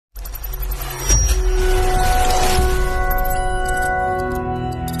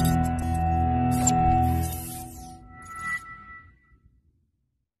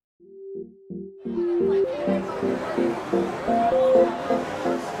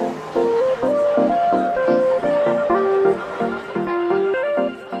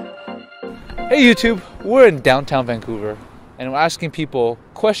Hey YouTube, we're in downtown Vancouver and we're asking people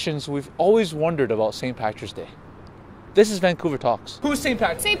questions we've always wondered about St. Patrick's Day. This is Vancouver Talks. Who's St.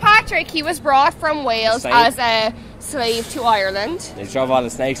 Patrick? St. Patrick, he was brought from Wales as a slave to Ireland. They drove all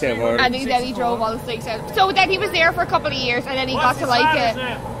the snakes out of Ireland. And then he drove all the snakes out. So then he was there for a couple of years and then he got to like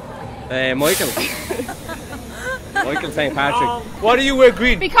it. Michael. Michael St. Patrick. Why do you wear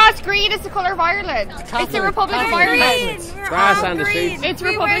green? Because green is the colour of Ireland. It's the Republic of Ireland. Grass on the streets. It's the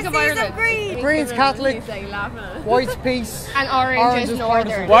Republic of Ireland. Green's Catholic, white's peace, and orange is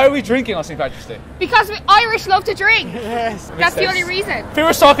Northern. Why are we drinking on St. Patrick's Day? Because we Irish love to drink. Yes. That's the only reason.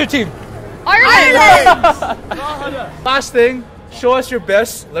 Favorite soccer team? Ireland! Last thing, show us your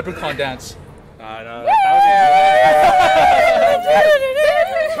best leprechaun dance. No,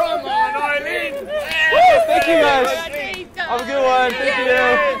 Come on, Eileen! Thank you guys. Have a good one.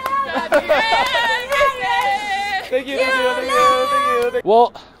 Thank you. Thank you.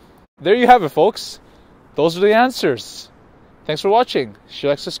 Well, there you have it, folks. Those are the answers. Thanks for watching.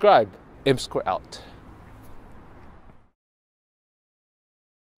 Share, like, subscribe. Imscore out.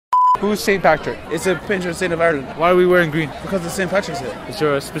 Who's St. Patrick? It's a patron saint of Ireland Why are we wearing green? because it's St. Patrick's Day. Is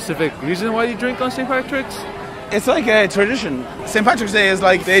there a specific reason why you drink on St. Patrick's? It's like a tradition. St. Patrick's Day is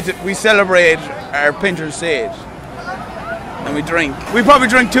like we celebrate our patron saint and we drink. We probably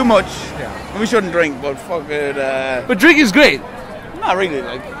drink too much. Yeah. We shouldn't drink, but fuck it. But drinking is great. Not really.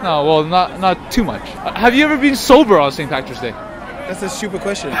 Like No, well, not too much. Have you ever been sober on St. Patrick's Day? that's a stupid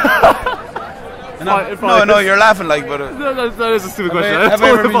question. No, you're laughing like, but That is a stupid question. have I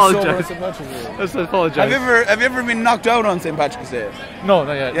you ever been sober on apologize. St. Patrick's Day? I apologize. Have you ever been knocked out on St. Patrick's Day? No,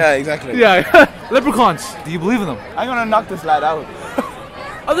 not yet. Yeah, exactly. Yeah. Leprechauns. Do you believe in them? I'm gonna knock this lad out.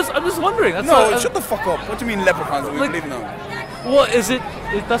 I'm just wondering. That's No, shut the fuck up. What do you mean leprechauns? We Like- believe in them. Well, is it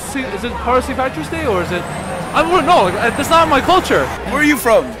part of St. Patrick's Day or is it? I don't know. That's not my culture. Where are you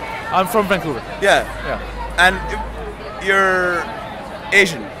from? I'm from Vancouver. Yeah. Yeah. And you're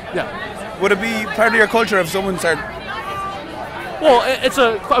Asian. Yeah. Would it be part of your culture if someone started? Well,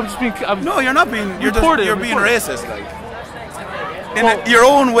 I'm just being. No, you're not being. You're being Reported. racist. Like in your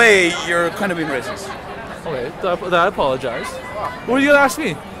own way, you're kind of being racist. Okay, I apologize. What are you gonna ask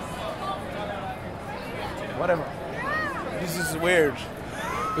me? Whatever. This is weird.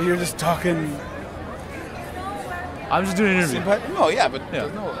 But you're just talking. I'm just doing an interview. No, yeah, but Yeah.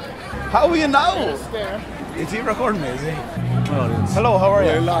 no. How are you now? Is he recording me? Is he? Oh, it is. Hello, how are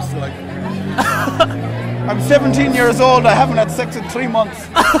you? lost like. I'm 17 years old. I haven't had sex in 3 months.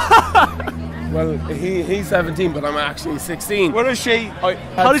 Well, he's 17, but I'm actually 16. Where is she?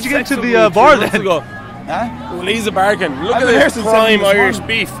 How did you get to the bar then? Huh? Well, he's a bargain. Look I've at been here this since prime 7 this Irish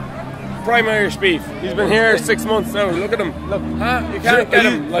morning. beef. Prime Irish beef. He's been here 6 months now. Look at him. Look, huh? You can't get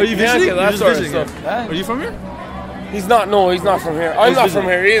him. Are you visiting? That sort of stuff. Huh? Are you from here? He's not. No, he's not from here. I'm not from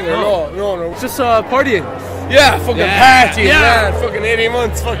here either. No. Just partying. Yeah, fucking Yeah. party, man. Fucking 80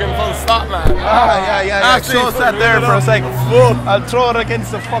 months, fucking full stop, man. Yeah. Actually, Show that there for a second. I'll throw it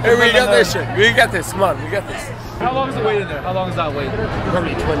against the fucking. Here, we building got there. this shit. We got this. Come on, we got this. How long is the wait in there? How long is that wait?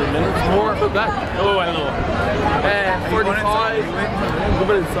 Probably 20 minutes more. Not bad. Oh, I don't know. 45.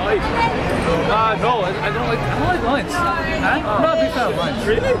 Go inside. No, I don't like lines. I'm not a big fan of lines.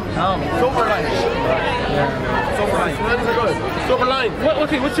 Really? No. Sober line. Yeah. Sober line. Lines are good. Sober line.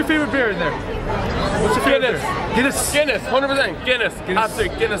 Okay, what's your favorite beer in there? What's your favorite beer? Guinness. Guinness, 100%. Guinness.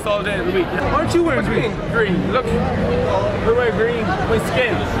 Absolute Guinness all day of the week. Aren't you wearing green? Green. Look. Look at my green. My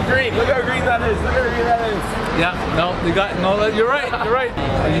skin. Green. Look how green that is. Look how green that is. Yeah, you're right, you're right.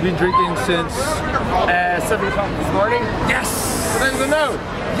 Have you been drinking since? 7 o'clock this morning. Yes! What time's it now?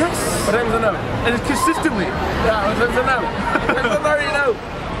 Yes! What time's it now? And it's consistently. Yeah, what time's it now? What time's it now?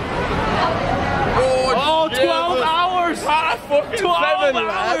 Oh, 12 hours! Ah, fucking 12 7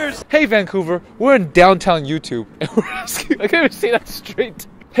 hours! Hey Vancouver, we're in downtown YouTube and we're asking, I can't even say that straight.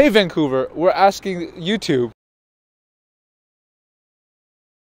 Hey Vancouver, we're asking YouTube,